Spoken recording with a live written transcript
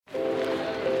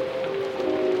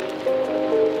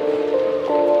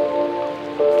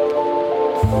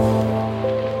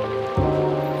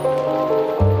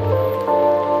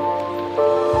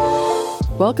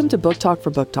Welcome to Book Talk for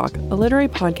Book Talk, a literary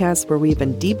podcast where we've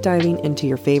been deep diving into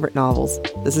your favorite novels.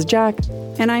 This is Jack.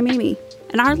 And I'm Amy.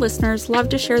 And our listeners love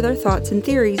to share their thoughts and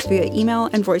theories via email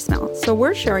and voicemail, so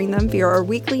we're sharing them via our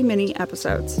weekly mini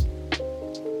episodes.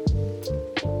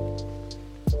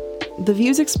 The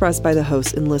views expressed by the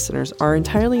hosts and listeners are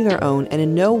entirely their own and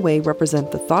in no way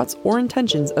represent the thoughts or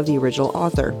intentions of the original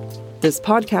author. This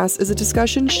podcast is a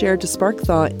discussion shared to spark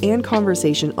thought and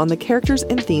conversation on the characters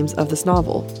and themes of this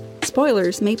novel.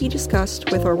 Spoilers may be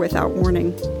discussed with or without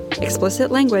warning.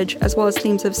 Explicit language, as well as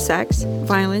themes of sex,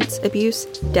 violence, abuse,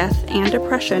 death, and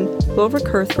oppression, will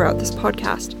recur throughout this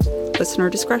podcast. Listener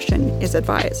discretion is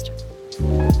advised.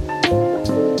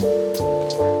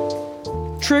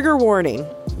 Trigger warning.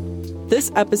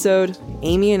 This episode,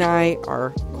 Amy and I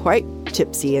are quite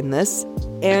tipsy in this,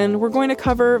 and we're going to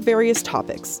cover various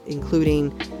topics, including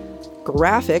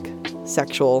graphic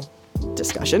sexual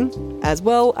discussion, as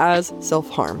well as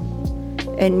self-harm.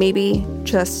 And maybe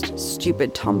just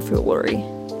stupid tomfoolery.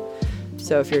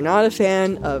 So if you're not a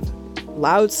fan of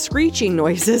loud screeching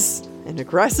noises and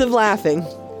aggressive laughing,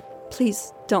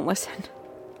 please don't listen.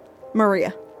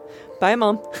 Maria. Bye,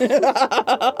 Mom.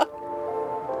 Are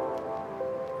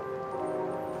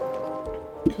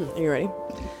you ready?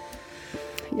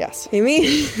 Yes.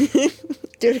 Amy?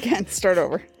 Do it again. Start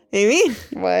over. Amy?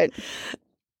 What?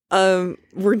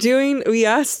 We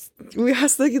asked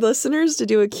the listeners to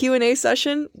do a Q&A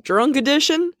session, drunk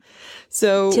edition.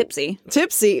 So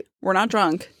Tipsy. We're not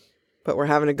drunk, but we're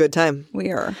having a good time. We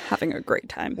are having a great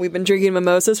time. We've been drinking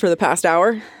mimosas for the past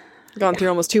hour. Gone through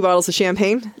almost 2 bottles of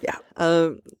champagne. Yeah.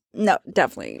 No,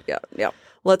 definitely. Yeah.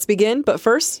 Let's begin, but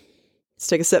first, let's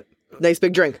take a sip. Nice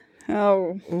big drink.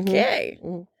 Oh, okay.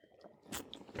 Mm-hmm.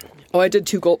 Oh, I did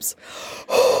 2 gulps.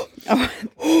 Oh,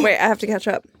 wait, I have to catch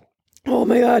up. Oh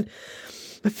my god.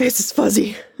 My face is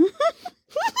fuzzy.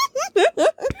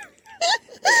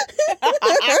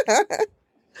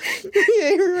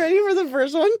 Okay, you ready for the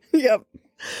first one? Yep.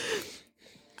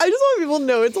 I just want people to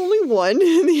know it's only 1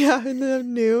 in the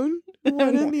noon.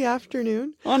 1 in the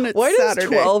afternoon. Why Saturday.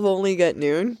 Does 12 only get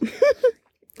noon?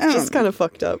 It's just kind of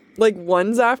fucked up. Like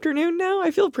 1's afternoon now?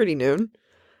 I feel pretty noon.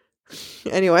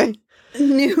 Anyway.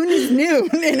 Noon is noon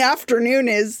and afternoon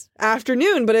is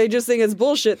afternoon, but I just think it's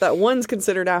bullshit that 1's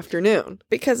considered afternoon.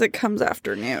 Because it comes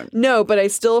afternoon. No, but I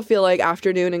still feel like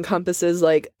afternoon encompasses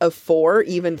like a 4,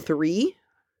 even 3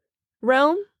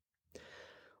 realm.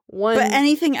 1. But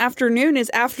anything afternoon is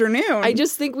afternoon. I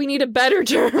just think we need a better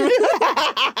term.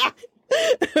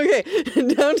 Okay,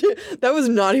 that was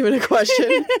not even a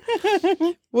question.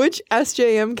 Which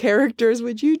SJM characters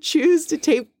would you choose to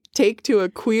take to a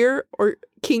queer or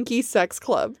kinky sex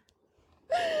club?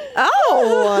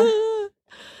 Oh!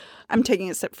 I'm taking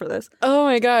a sip for this. Oh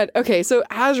my god. Okay, so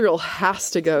Azrael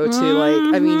has to go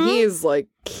to he is like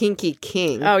kinky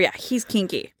king. Oh yeah, he's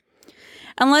kinky.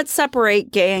 And let's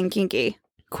separate gay and kinky.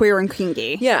 Queer and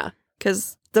kinky. Yeah.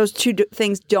 Because those two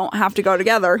things don't have to go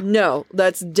together. No,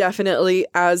 that's definitely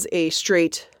as a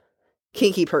straight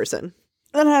kinky person.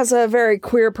 And as a very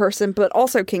queer person, but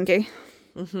also kinky.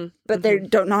 Mm-hmm. But they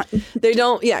don't. They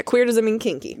don't. Yeah, queer doesn't mean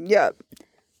kinky. Yeah.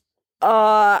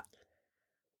 I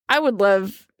would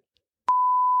love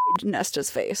Nesta's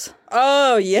face.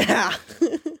 Oh yeah.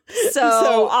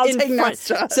 So I'll take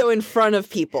Nesta. So in front of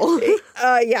people.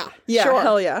 Yeah. Sure.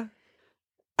 Hell yeah.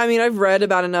 I mean, I've read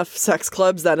about enough sex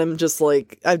clubs that I'm just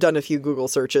like, I've done a few Google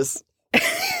searches.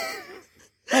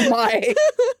 Oh my.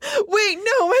 Wait,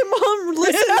 no, my mom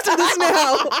listens to this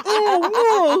now. Oh,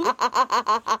 no.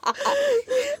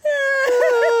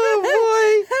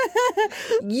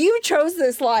 Oh, boy. You chose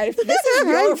this life. This is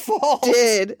your fault.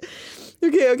 Did.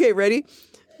 Okay, ready?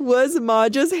 Was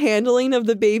Maja's handling of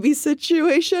the baby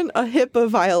situation a HIPAA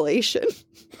violation?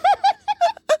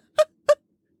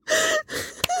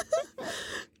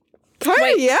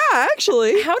 Kind of, yeah,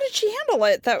 actually. How did she handle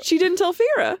it? She didn't tell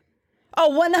Fira. Oh,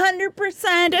 100%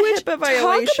 a HIPAA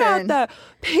violation. Talk about that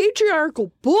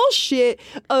patriarchal bullshit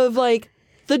of, like,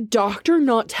 the doctor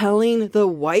not telling the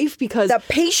wife because... The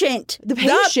patient.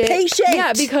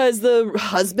 Yeah, because the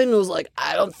husband was like,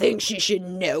 I don't think she should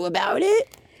know about it.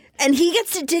 And he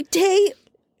gets to dictate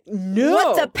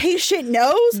what the patient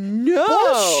knows? No.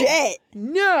 Bullshit.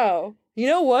 No. You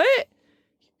know what?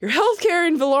 Your healthcare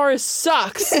in Valaris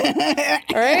sucks. All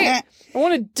right? I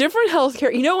want a different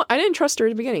healthcare. You know, I didn't trust her at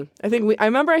the beginning. I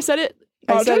remember I said it.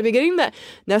 I said at the beginning that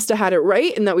Nesta had it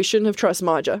right and that we shouldn't have trust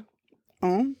Maja.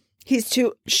 Oh.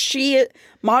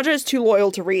 Maja is too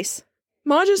loyal to Reese.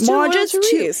 Maja's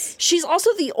too. She's also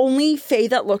the only Fae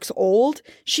that looks old.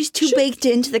 She's too baked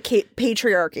into the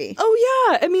patriarchy. Oh,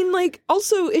 yeah. I mean, like,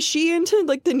 also, is she into,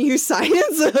 like, the new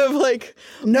science of, like...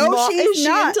 No, she's not. Is she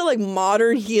into, like,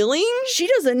 modern healing? She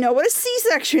doesn't know what a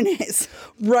C-section is.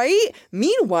 Right?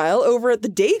 Meanwhile, over at the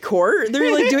day court,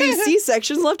 they're, like, doing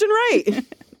C-sections left and right.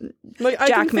 Like, I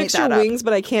can fix your wings,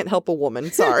 but I can't help a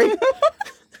woman. Sorry.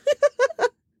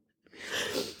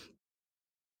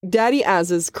 Daddy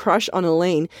Az's crush on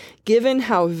Elaine, given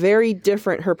how very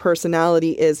different her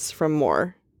personality is from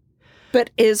Moore.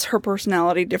 But is her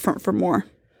personality different from Moore?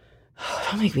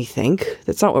 Don't make me think.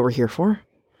 That's not what we're here for.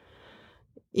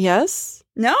 Yes?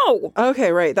 No.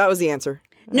 Okay, right. That was the answer.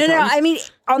 No. I mean,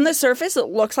 on the surface, it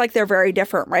looks like they're very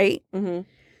different, right? Mm-hmm.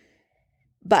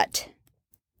 But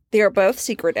they are both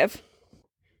secretive.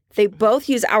 They both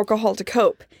use alcohol to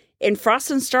cope. In Frost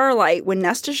and Starlight, when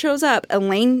Nesta shows up,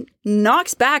 Elaine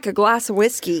knocks back a glass of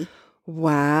whiskey.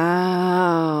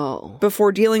 Wow.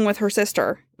 Before dealing with her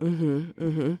sister.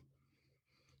 And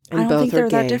I don't think they're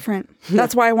that different.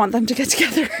 That's why I want them to get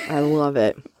together. I love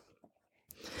it.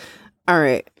 All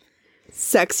right.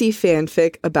 Sexy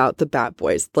fanfic about the Bat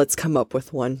Boys. Let's come up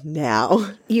with one now.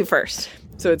 You first.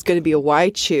 So it's going to be a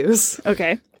why choose.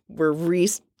 Okay. Where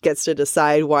Reese gets to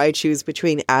decide why choose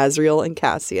between Azriel and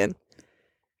Cassian.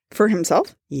 For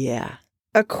himself? Yeah.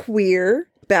 A queer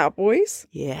Bat Boys?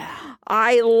 Yeah.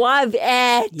 I love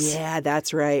it. Yeah,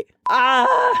 that's right.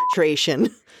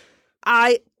 Tration.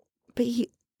 But he...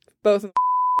 Both.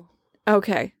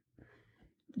 Okay.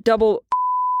 Double...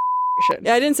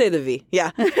 Yeah, I didn't say the V.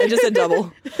 Yeah, I just said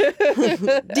double.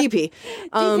 DP.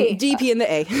 DP and the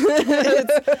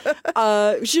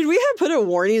A. Should we have put a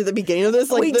warning at the beginning of this?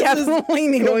 Like, we definitely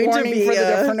need a warning for the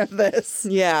difference of this.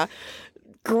 Yeah.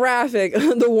 Graphic.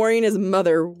 The warning is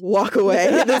mother, walk away.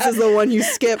 This is the one you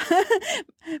skip.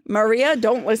 Maria,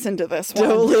 don't listen to this one.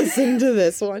 Don't listen to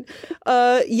this one.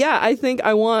 Yeah, I think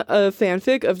I want a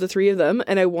fanfic of the three of them,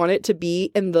 and I want it to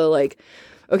be in the, like...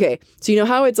 Okay, so you know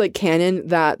how it's, like, canon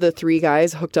that the three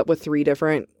guys hooked up with three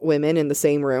different women in the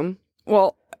same room?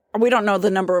 Well, we don't know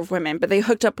the number of women, but they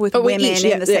hooked up with women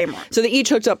in the same room. So they each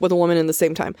hooked up with a woman in the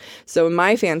same time. So in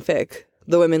my fanfic,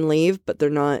 the women leave, but they're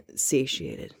not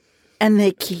satiated. And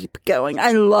they keep going.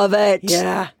 I love it.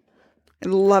 Yeah. I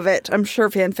love it. I'm sure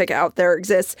fanfic out there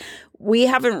exists. We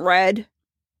haven't read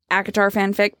ACOTAR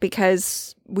fanfic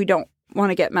because we don't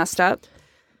want to get messed up.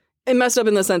 It messed up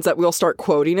in the sense that we'll start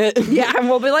quoting it. Yeah, and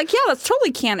we'll be like, yeah, that's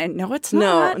totally canon. No, it's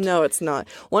not. No, it's not.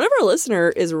 One of our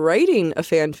listeners is writing a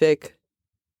fanfic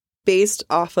based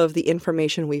off of the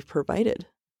information we've provided.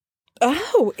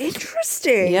 Oh,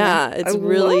 interesting. Yeah, it's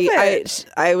really...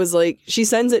 I was like, she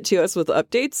sends it to us with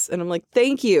updates, and I'm like,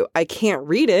 thank you. I can't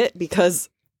read it because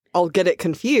I'll get it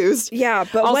confused. Yeah,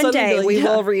 but one day we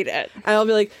will read it. And I'll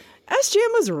be like...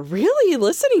 SJM was really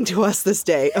listening to us this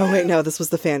day. Oh, wait, no, this was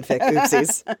the fanfic.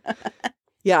 Oopsies.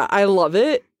 Yeah, I love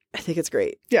it. I think it's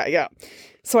great. Yeah.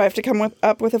 So I have to come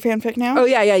up with a fanfic now? Oh,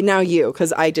 yeah, now you,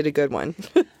 because I did a good one.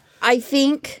 I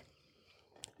think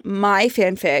my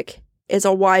fanfic is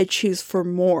a why choose for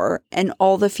more, and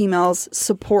all the females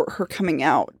support her coming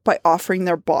out by offering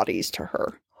their bodies to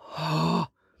her.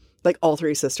 Like all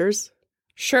three sisters?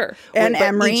 Sure. And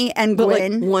Emery and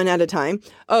Gwen. Like one at a time.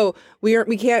 Oh,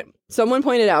 we can't. Someone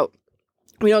pointed out,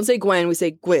 we don't say Gwen, we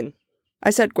say Gwyn. I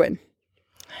said Gwen.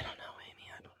 I don't know, Amy.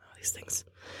 I don't know these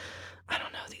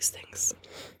things.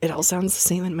 It all sounds the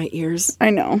same in my ears. I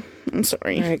know. I'm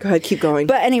sorry. All right, go ahead. Keep going.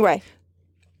 But anyway,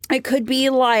 it could be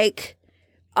like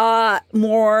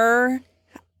more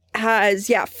has,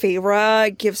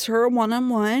 Feyre gives her a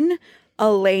one-on-one.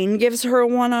 Elaine gives her a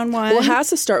one-on-one. Well, it has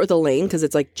to start with Elaine because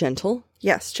it's like gentle.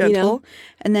 Yes, gentle. You know?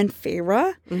 And then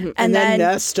Feyre. Mm-hmm. And then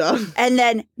Nesta. And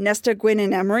then Nesta, Gwen,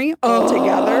 and Emery all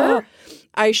together.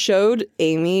 I showed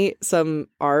Amy some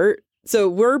art. So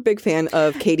we're a big fan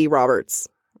of Katie Robert.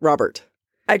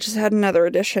 I just had another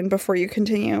edition before you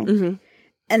continue. Mm-hmm.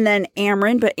 And then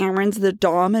Amryn, but Amryn's the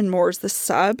dom and Moore's the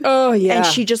sub. Oh, yeah. And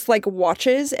she just, like,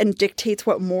 watches and dictates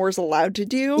what Moore's allowed to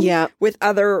do. Yeah. With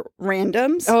other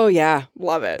randoms. Oh, yeah.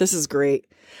 Love it. This is great.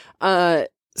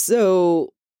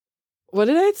 So, what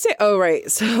did I say? Oh,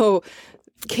 right. So,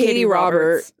 Katie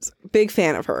Roberts, big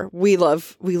fan of her.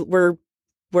 We're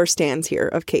stans here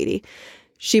of Katie.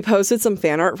 She posted some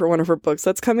fan art for one of her books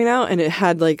that's coming out, and it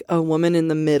had like a woman in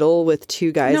the middle with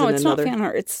two guys. No, and it's another. Not fan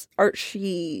art. It's art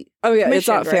she. Oh yeah, it's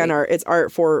not fan art. It's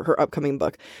art for her upcoming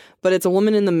book, but it's a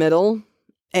woman in the middle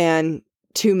and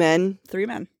two men, 3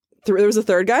 men. There was a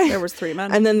third guy. There was 3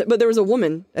 men, and then but there was a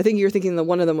woman. I think you're thinking that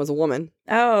one of them was a woman.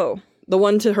 Oh, the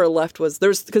one to her left was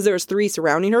because there was 3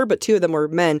 surrounding her, but 2 of them were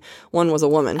men. One was a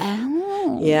woman. Oh.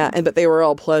 Oh. Yeah, but they were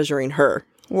all pleasuring her.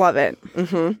 Love it.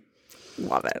 Mm-hmm.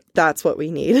 Love it. That's what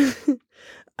we need.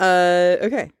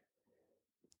 Okay.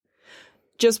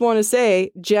 Just want to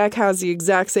say, Jack has the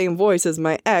exact same voice as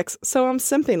my ex, so I'm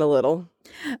simping a little.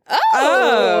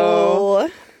 Oh.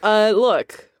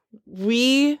 Look,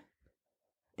 we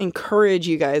encourage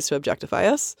you guys to objectify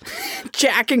us.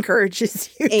 Jack encourages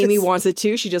you. Amy wants it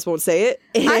too. She just won't say it.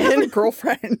 I have a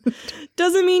girlfriend.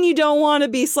 Doesn't mean you don't want to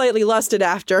be slightly lusted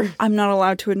after. I'm not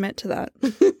allowed to admit to that.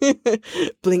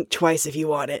 Blink twice if you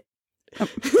want it.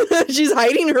 She's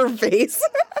hiding her face.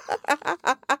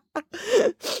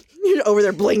 You're over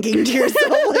there blinking to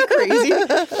yourself like crazy.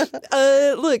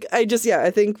 Look,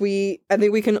 I think we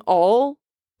can all,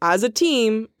 as a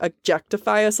team,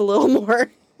 objectify us a little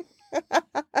more.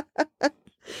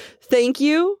 Thank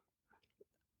you.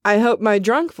 I hope my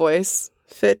drunk voice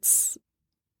fits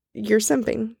your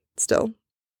simping still.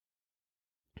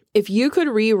 If you could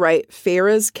rewrite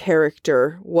Farah's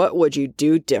character, what would you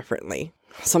do differently?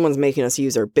 Someone's making us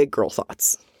use our big girl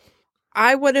thoughts.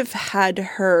 I would have had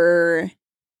her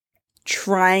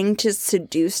trying to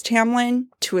seduce Tamlin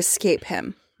to escape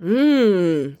him.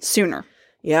 Sooner.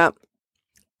 Yeah.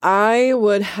 I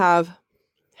would have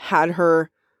had her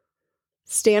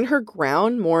stand her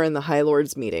ground more in the High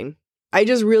Lords meeting. I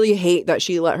just really hate that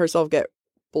she let herself get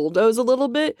bulldozed a little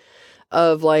bit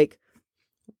of like,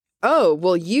 oh,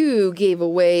 well, you gave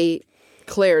away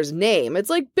Claire's name. It's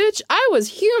like, bitch, I was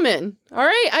human. All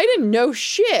right. I didn't know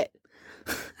shit.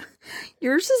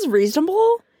 Yours is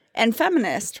reasonable and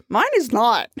feminist. Mine is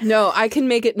not. No, I can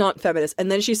make it not feminist.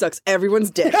 And then she sucks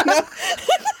everyone's dick.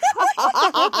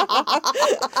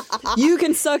 You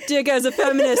can suck dick as a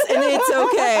feminist and it's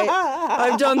okay.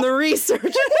 I've done the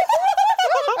research.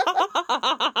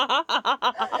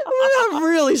 I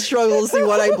really struggle to see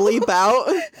what I bleep out.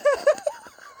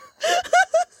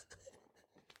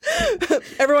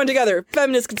 Everyone together.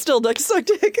 Feminists can still suck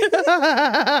dick.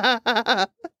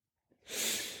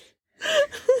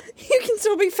 You can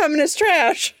still be feminist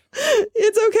trash.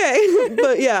 It's okay.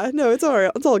 But yeah, no, it's all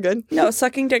right. It's all good. No,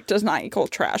 sucking dick does not equal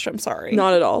trash. I'm sorry.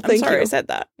 Not at all. Thank you. I said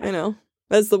that. I know.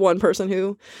 That's the one person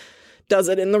who does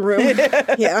it in the room.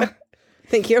 Yeah.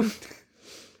 Thank you.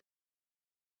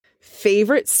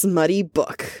 Favorite smutty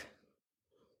book?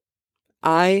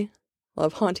 I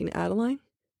love Haunting Adeline.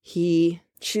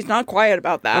 She's not quiet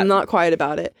about that. I'm not quiet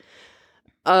about it.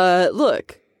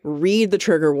 Look, read the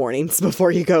trigger warnings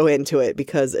before you go into it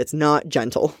because it's not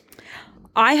gentle.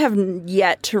 I have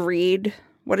yet to read,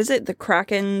 what is it? The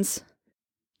Kraken's...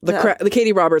 The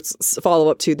Katie Roberts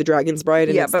follow-up to The Dragon's Bride.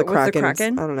 And yeah, it's but the with the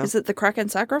Kraken? I don't know. Is it the Kraken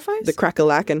Sacrifice? The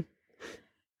Crackalacken.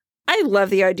 I love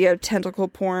the idea of tentacle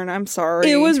porn. I'm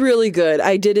sorry. It was really good.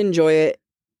 I did enjoy it.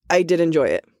 I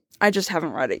just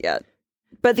haven't read it yet.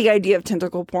 But the idea of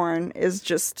tentacle porn is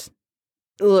just...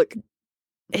 Look,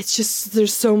 it's just,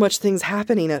 there's so much things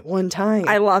happening at one time.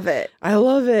 I love it.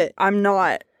 I'm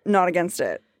not against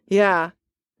it. Yeah.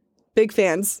 Big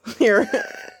fans here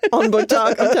on Book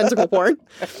Talk of tentacle porn.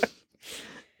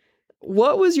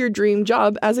 What was your dream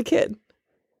job as a kid?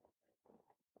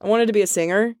 I wanted to be a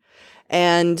singer,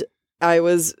 and I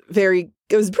was pretty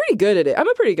good at it. I'm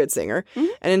a pretty good singer.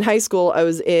 Mm-hmm. And in high school, I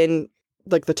was in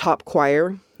like the top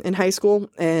choir in high school,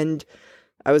 and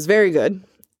I was very good.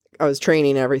 I was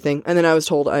training and everything. And then I was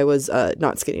told I was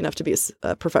not skinny enough to be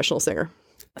a professional singer.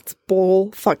 That's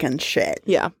bull fucking shit.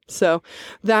 Yeah. So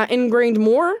that ingrained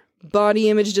more body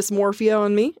image dysmorphia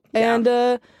on me. Yeah.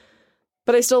 And,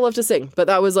 but I still love to sing. But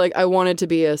that was like, I wanted to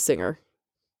be a singer.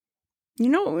 You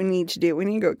know what we need to do? We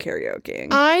need to go karaokeing.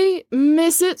 I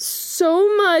miss it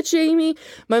so much, Amy.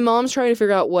 My mom's trying to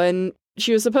figure out when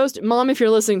she was supposed to. Mom, if you're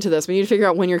listening to this, we need to figure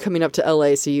out when you're coming up to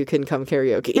LA so you can come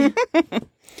karaoke.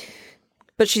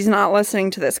 But she's not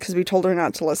listening to this because we told her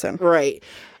not to listen. Right.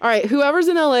 All right. Whoever's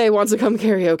in LA wants to come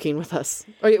karaokeing with us.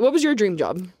 All right, what was your dream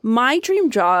job? My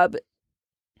dream job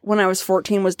when I was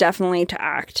 14 was definitely to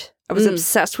act. I was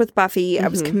obsessed with Buffy. I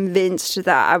was convinced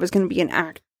that I was going to be an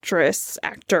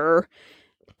actor,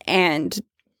 and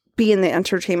be in the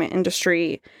entertainment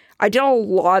industry. I did a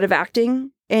lot of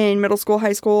acting in middle school,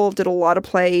 high school, did a lot of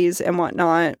plays and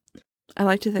whatnot. I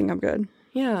like to think I'm good.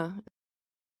 Yeah.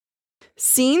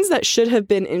 Scenes that should have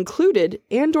been included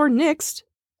and or nixed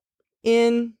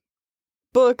in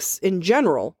books in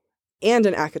general and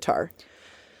in ACOTAR.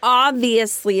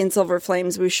 Obviously, in Silver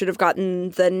Flames, we should have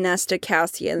gotten the Nesta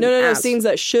Cassian. No. Scenes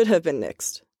that should have been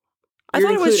nixed. I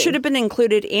thought it was should have been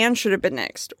included and should have been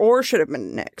nixed. Or should have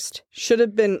been nixed. Should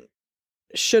have been.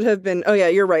 Oh, yeah,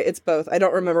 you're right. It's both. I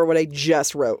don't remember what I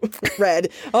just read.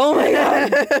 Oh, my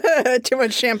God. Too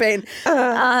much champagne.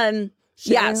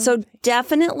 Yeah, so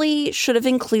definitely should have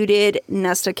included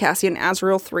Nesta, Cassie, and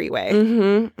Azriel three-way.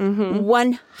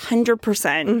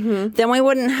 100%. Then we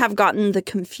wouldn't have gotten the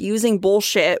confusing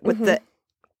bullshit with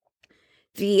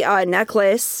the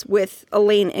necklace with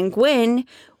Elaine and Gwen,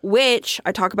 which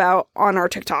I talk about on our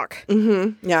TikTok.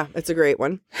 Yeah, it's a great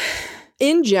one.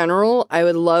 In general, I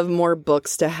would love more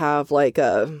books to have like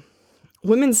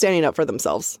women standing up for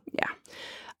themselves. Yeah.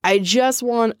 I just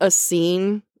want a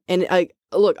scene, and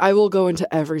look, I will go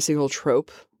into every single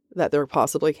trope that there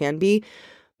possibly can be,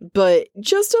 but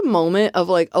just a moment of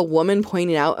like a woman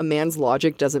pointing out a man's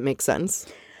logic doesn't make sense.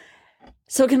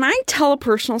 So can I tell a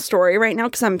personal story right now?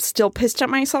 Because I'm still pissed at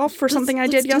myself for something I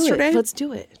did yesterday. Let's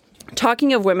do it.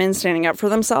 Talking of women standing up for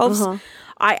themselves,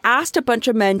 I asked a bunch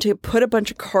of men to put a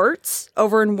bunch of carts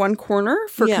over in one corner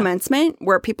for commencement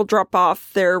where people drop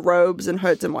off their robes and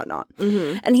hoods and whatnot.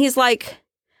 And he's like,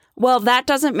 well, that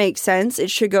doesn't make sense.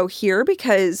 It should go here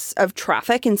because of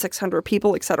traffic and 600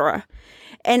 people, etc.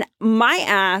 And my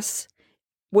ass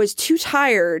was too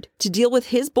tired to deal with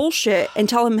his bullshit and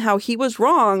tell him how he was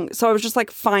wrong. So I was just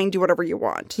like, fine, do whatever you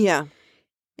want. Yeah.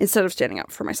 Instead of standing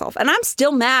up for myself. And I'm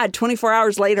still mad 24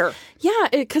 hours later. Yeah,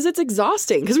 because it's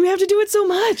exhausting. Because we have to do it so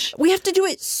much. We have to do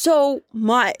it so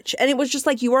much. And it was just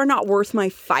like, you are not worth my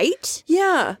fight.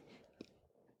 Yeah.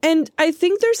 And I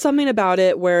think there's something about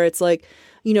it where it's like,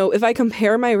 you know, if I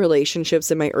compare my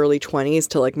relationships in my early 20s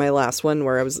to like my last one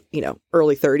where I was, you know,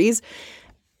 early 30s,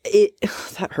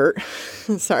 that hurt.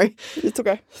 Sorry. It's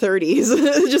okay.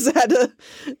 30s. Just had to,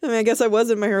 I mean, I guess I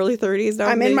was in my early 30s now.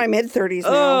 I'm in my mid 30s now.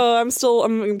 Oh,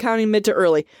 I'm counting mid to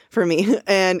early for me.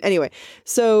 And anyway,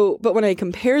 so, but when I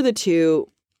compare the two,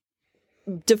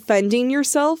 defending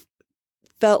yourself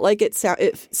felt like it felt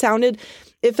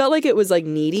like it was like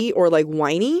needy or like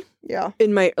whiny. Yeah.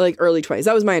 In my like early 20s.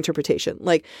 That was my interpretation.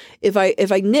 Like if I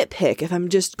nitpick, if I'm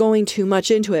just going too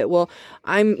much into it, well,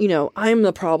 I'm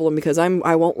the problem because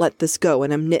I won't let this go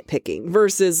and I'm nitpicking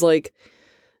versus like,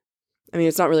 I mean,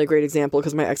 it's not really a great example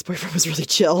because my ex-boyfriend was really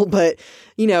chill, but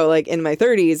you know, like in my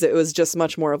 30s, it was just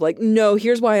much more of like, no,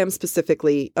 here's why I'm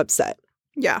specifically upset.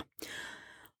 Yeah.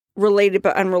 Related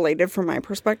but unrelated from my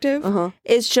perspective.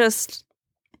 It's just,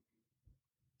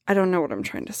 I don't know what I'm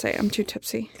trying to say. I'm too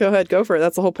tipsy. Go ahead. Go for it.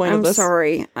 That's the whole point of this. I'm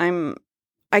sorry.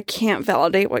 I can't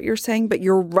validate what you're saying, but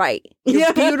you're right.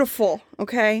 You're beautiful.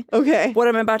 Okay? Okay. What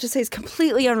I'm about to say is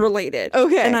completely unrelated.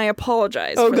 Okay. And I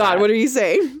apologize Oh, for God. that. What are you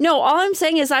saying? No, all I'm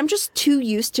saying is I'm just too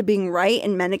used to being right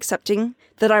and men accepting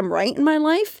that I'm right in my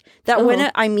life that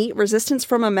when I meet resistance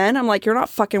from a man, I'm like, you're not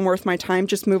fucking worth my time.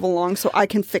 Just move along so I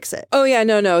can fix it. Oh, yeah.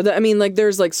 No. I mean, like,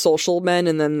 there's, like, social men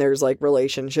and then there's, like,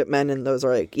 relationship men. And those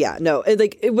are, like, yeah. No.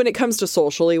 When it comes to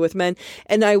socially with men.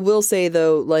 And I will say,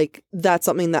 though, like, that's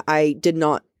something that I did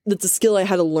not. That's a skill I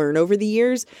had to learn over the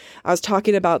years. I was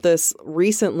talking about this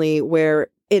recently where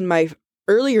in my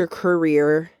earlier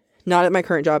career, not at my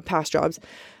current job, past jobs,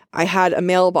 I had a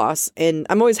male boss, and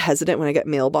I'm always hesitant when I get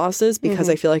male bosses because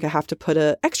I feel like I have to put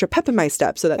an extra pep in my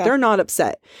step so that they're not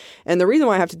upset. And the reason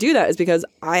why I have to do that is because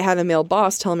I had a male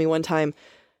boss tell me one time,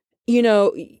 you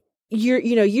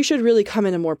should really come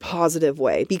in a more positive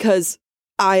way because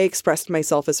I expressed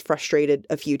myself as frustrated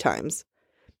a few times.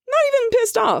 Not even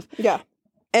pissed off. Yeah.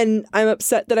 And I'm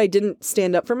upset that I didn't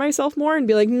stand up for myself more and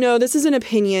be like, no, this is an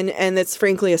opinion and it's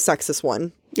frankly a sexist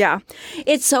one. Yeah.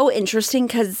 It's so interesting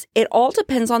because it all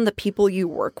depends on the people you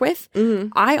work with.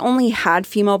 I only had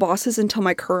female bosses until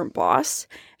my current boss.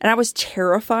 And I was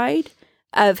terrified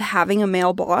of having a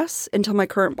male boss until my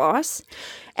current boss.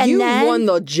 And you then won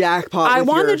the jackpot. I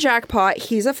won the jackpot.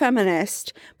 He's a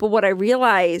feminist. But what I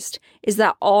realized is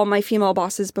that all my female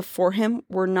bosses before him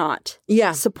were not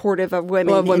supportive of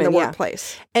women in the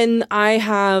workplace. And I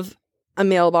have a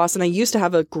male boss, and I used to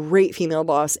have a great female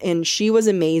boss, and she was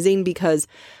amazing because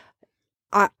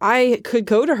I could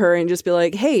go to her and just be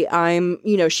like, hey,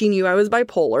 she knew I was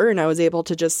bipolar, and I was able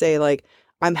to just say, like,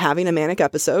 I'm having a manic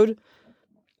episode.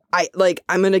 I'm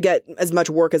going to get as much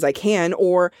work as I can,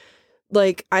 or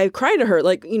like, I cried to her,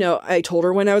 like, I told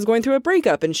her when I was going through a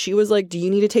breakup and she was like, do you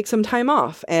need to take some time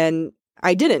off? And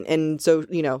I didn't. And so,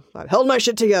 I held my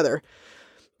shit together,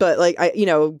 but like, I,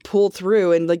 pulled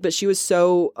through and like, but she was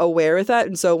so aware of that.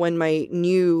 And so when my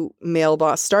new male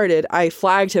boss started, I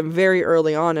flagged him very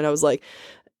early on. And I was like,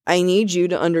 I need you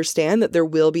to understand that there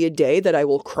will be a day that I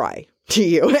will cry to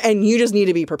you and you just need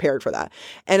to be prepared for that.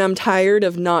 And I'm tired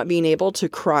of not being able to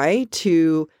cry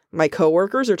to my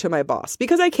coworkers or to my boss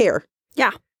because I care.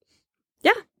 Yeah.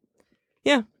 Yeah.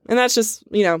 Yeah. And that's just,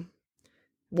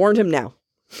 warned him now.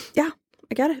 Yeah.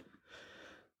 I get it.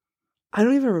 I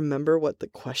don't even remember what the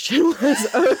question was.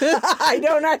 I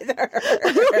don't either.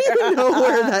 I don't even know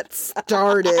where that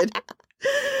started.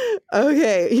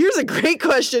 Okay, here's a great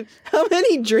question. How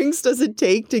many drinks does it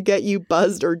take to get you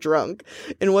buzzed or drunk?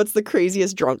 And what's the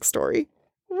craziest drunk story?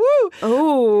 Woo!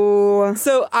 Oh.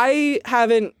 So I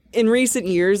haven't, in recent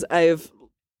years, I've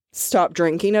stopped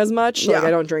drinking as much. Like,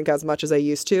 I don't drink as much as I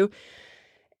used to.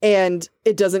 And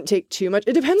it doesn't take too much.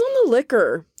 It depends on the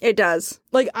liquor. It does.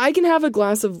 Like, I can have a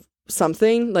glass of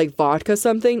something, like vodka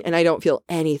something, and I don't feel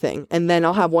anything. And then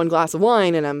I'll have one glass of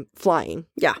wine and I'm flying.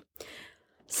 Yeah.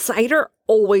 Cider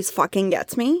always fucking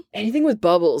gets me. Anything with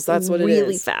bubbles, that's what it is.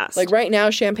 Really fast. Like right now,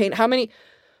 champagne, how many?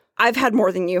 I've had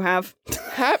more than you have.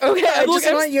 Okay, I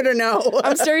just want you to know.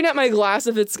 I'm staring at my glass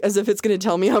as if it's going to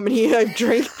tell me how many I've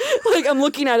drank. Like, I'm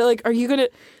looking at it like, are you going to,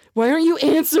 why aren't you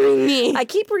answering me? I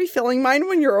keep refilling mine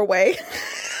when you're away.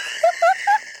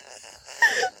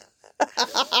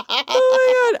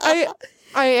 Oh my God.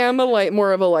 I am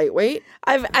more of a lightweight.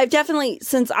 I've definitely,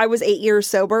 since I was 8 years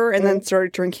sober and then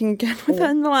started drinking again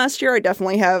within the last year, I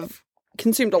definitely have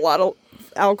consumed a lot of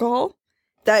alcohol.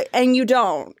 And you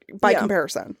don't, by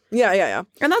comparison. Yeah.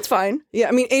 And that's fine. Yeah,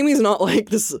 I mean, Amy's not like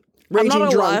this raging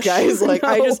drunk, lush. guys. Like, No.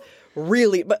 I just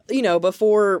really, but, you know,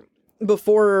 before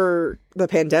the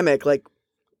pandemic, like,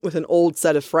 with an old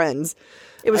set of friends,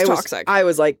 It was toxic. I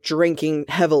was, like, drinking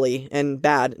heavily and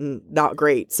bad and not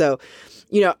great. So,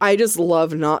 you know, I just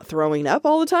love not throwing up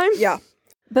all the time. Yeah.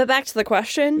 But back to the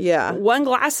question. Yeah. One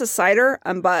glass of cider,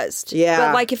 I'm buzzed. Yeah.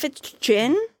 But, like, if it's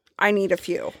gin, I need a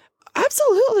few.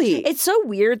 Absolutely. It's so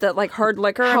weird that, like, hard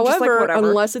liquor, I'm just like, However, whatever.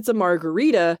 unless it's a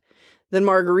margarita, then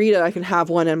margarita, I can have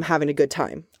one and I'm having a good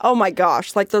time. Oh my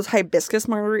gosh, like those hibiscus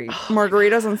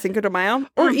margaritas on Cinco de Mayo.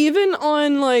 Or even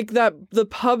on, like, the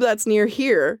pub that's near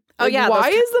here. Oh, Like, yeah, why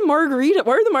are the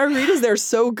margaritas there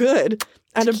so good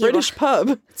at a British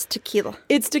pub? It's tequila.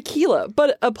 It's tequila,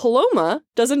 but a Paloma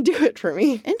doesn't do it for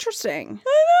me. Interesting.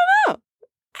 I don't know,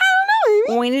 Amy.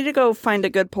 Well, we need to go find a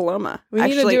good Paloma. We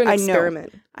need to do an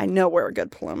experiment. I know where a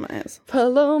good Paloma is.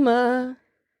 Paloma.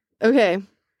 Okay.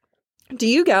 Do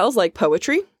you gals like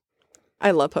poetry?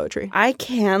 I love poetry. I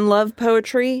can love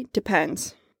poetry.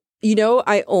 Depends. You know,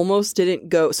 I almost didn't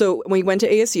go. So when we went to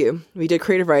ASU, we did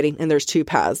creative writing, and there's two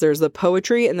paths. There's the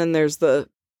poetry, and then there's the,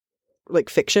 like,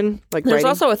 fiction, like There's writing.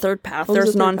 also a third path. Oh,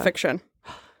 There's there's a third nonfiction.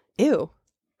 Ew.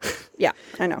 Yeah,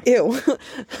 I know. Ew.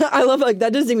 I love, like,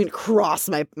 that doesn't even cross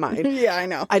my mind. Yeah, I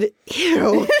know.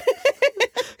 Ew.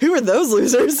 Who are those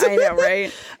losers? I know,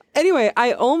 right? Anyway,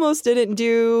 I almost didn't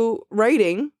do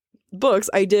writing books.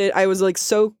 I was like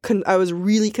I was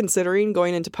really considering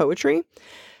going into poetry.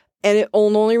 And the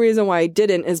only reason why I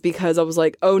didn't is because I was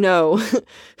like, oh no,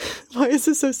 why is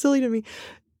this so silly to me?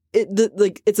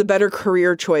 It's a better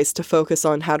career choice to focus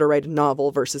on how to write a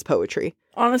novel versus poetry.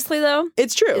 Honestly, though,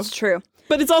 It's true. it's true.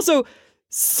 But it's also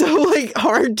so, like,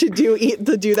 hard to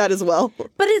do that as well.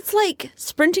 But it's like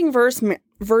sprinting versus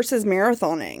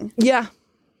marathoning. Yeah.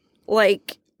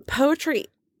 Like, poetry.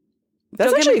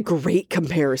 That's Don't get actually me- a great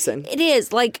comparison. It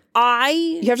is. Like,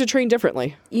 You have to train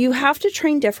differently. You have to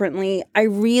train differently. I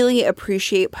really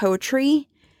appreciate poetry.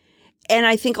 And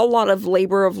I think a lot of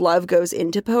labor of love goes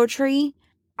into poetry.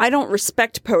 I don't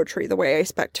respect poetry the way I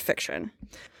respect fiction.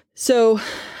 So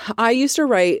I used to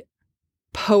write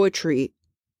poetry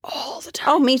all the time.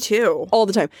 Oh, me too. All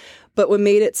the time. But what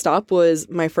made it stop was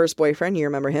my first boyfriend. You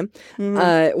remember him?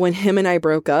 When him and I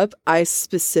broke up, I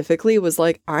specifically was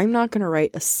like, I'm not going to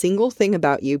write a single thing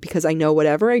about you because I know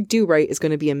whatever I do write is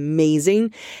going to be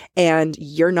amazing and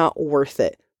you're not worth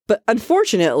it. But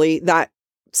unfortunately, that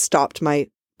stopped my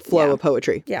flow of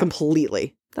poetry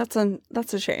completely. That's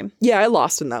a shame. Yeah, I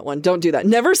lost in that one. Don't do that.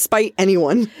 Never spite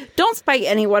anyone. Don't spite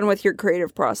anyone with your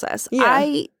creative process.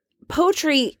 Yeah.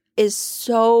 Poetry is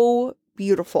so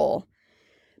beautiful,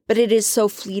 but it is so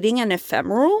fleeting and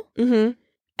ephemeral. Mm-hmm.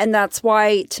 And that's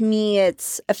why, to me,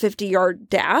 it's a 50-yard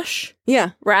dash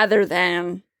Yeah. rather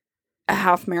than a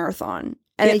half marathon.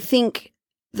 And I think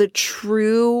the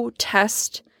true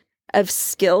test of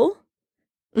skill,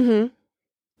 Mm-hmm.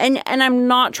 and I'm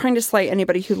not trying to slight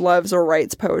anybody who loves or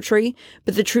writes poetry,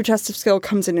 but the true test of skill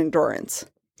comes in endurance.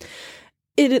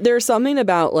 There's something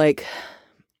about, like,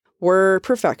 we're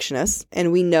perfectionists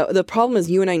and we know the problem is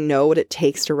you and I know what it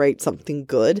takes to write something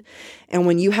good. And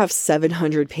when you have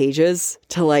 700 pages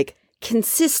to, like,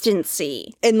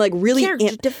 Consistency and, like, really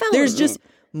character development. there's just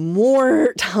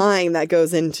more time that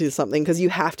goes into something because you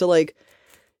have to, like,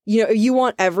 you know, you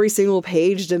want every single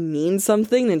page to mean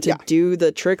something and to do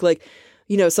the trick. Like,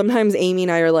 you know, sometimes Amy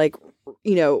and I are like,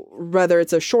 you know, whether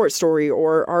it's a short story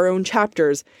or our own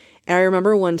chapters. And I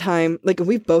remember one time, like,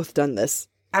 we've both done this.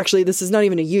 Actually, this is not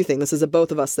even a you thing. This is a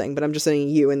both of us thing, but I'm just saying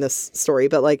you in this story.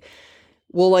 But, like,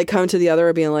 we'll, like, come to the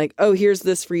other being like, oh, here's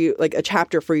this for you, like, a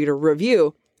chapter for you to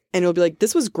review. And it'll be like,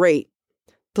 this was great.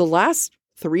 the last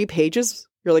 3 pages,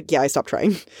 you're like, yeah, I stopped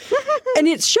trying. And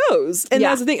it shows. And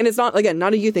that's the thing. And it's not, again,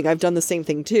 not a you thing. I've done the same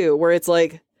thing too, where it's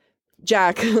like,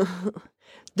 Jack,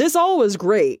 this all was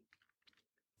great.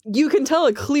 You can tell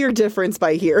a clear difference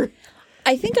by here.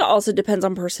 I think it also depends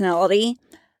on personality.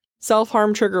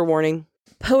 Self-harm trigger warning.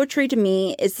 Poetry to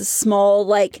me is the small,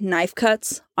 like, knife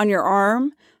cuts on your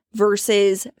arm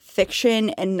versus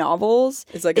fiction and novels.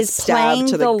 It's like a stab playing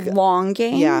to the long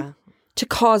game. Yeah. To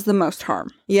cause the most harm.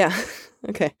 Yeah.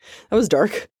 Okay. That was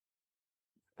dark.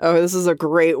 Oh, this is a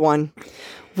great one.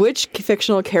 Which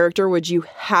fictional character would you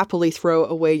happily throw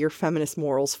away your feminist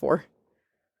morals for?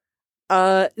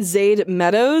 Zaid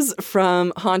Meadows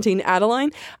from Haunting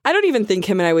Adeline. I don't even think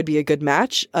him and I would be a good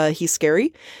match. He's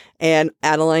scary, and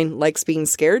Adeline likes being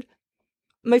scared.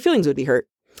 My feelings would be hurt,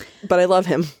 but I love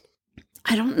him.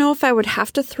 I don't know if I would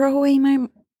have to throw away my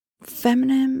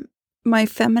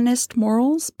feminist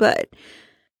morals, but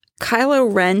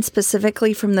Kylo Ren,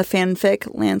 specifically from the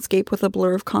fanfic Landscape with a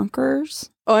Blur of Conquerors.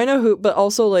 Oh, I know who, but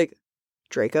also like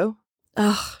Draco.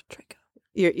 Ugh, Draco.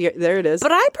 You're, there it is.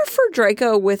 But I prefer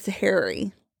Draco with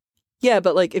Harry. Yeah,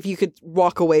 but like if you could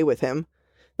walk away with him,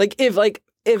 if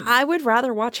I would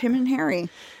rather watch him and Harry.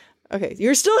 Okay,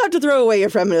 you still have to throw away your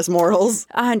feminist morals.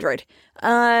 100.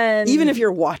 Even if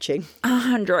you're watching.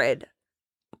 100.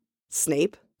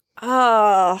 Snape.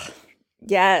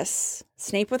 Yes.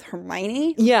 Snape with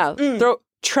Hermione? Yeah.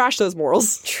 Trash those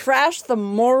morals. Trash the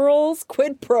morals.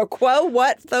 Quid pro quo.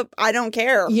 I don't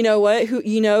care. You know what?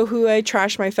 Who I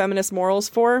trash my feminist morals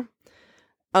for?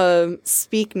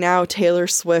 Speak Now, Taylor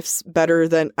Swift's Better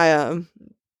Than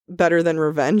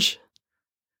Revenge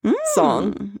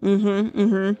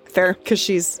song. Fair. Because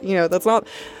she's, that's not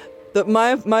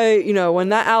my when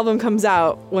that album comes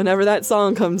out, whenever that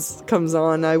song comes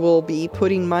on, I will be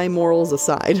putting my morals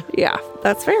aside. Yeah,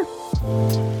 that's fair.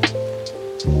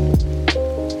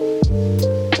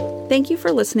 Thank you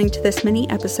for listening to this mini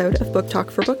episode of Book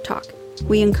Talk for Book Talk.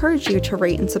 We encourage you to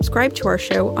rate and subscribe to our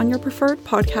show on your preferred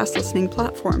podcast listening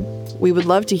platform. We would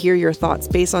love to hear your thoughts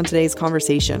based on today's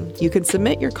conversation. You can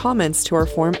submit your comments to our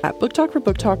form at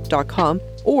booktalkforbooktalk.com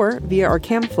or via our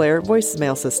Camflare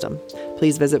voicemail system.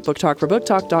 Please visit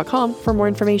booktalkforbooktalk.com for more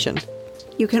information.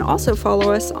 You can also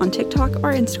follow us on TikTok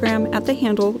or Instagram at the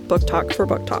handle Book Talk for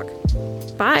Book Talk.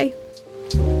 Bye!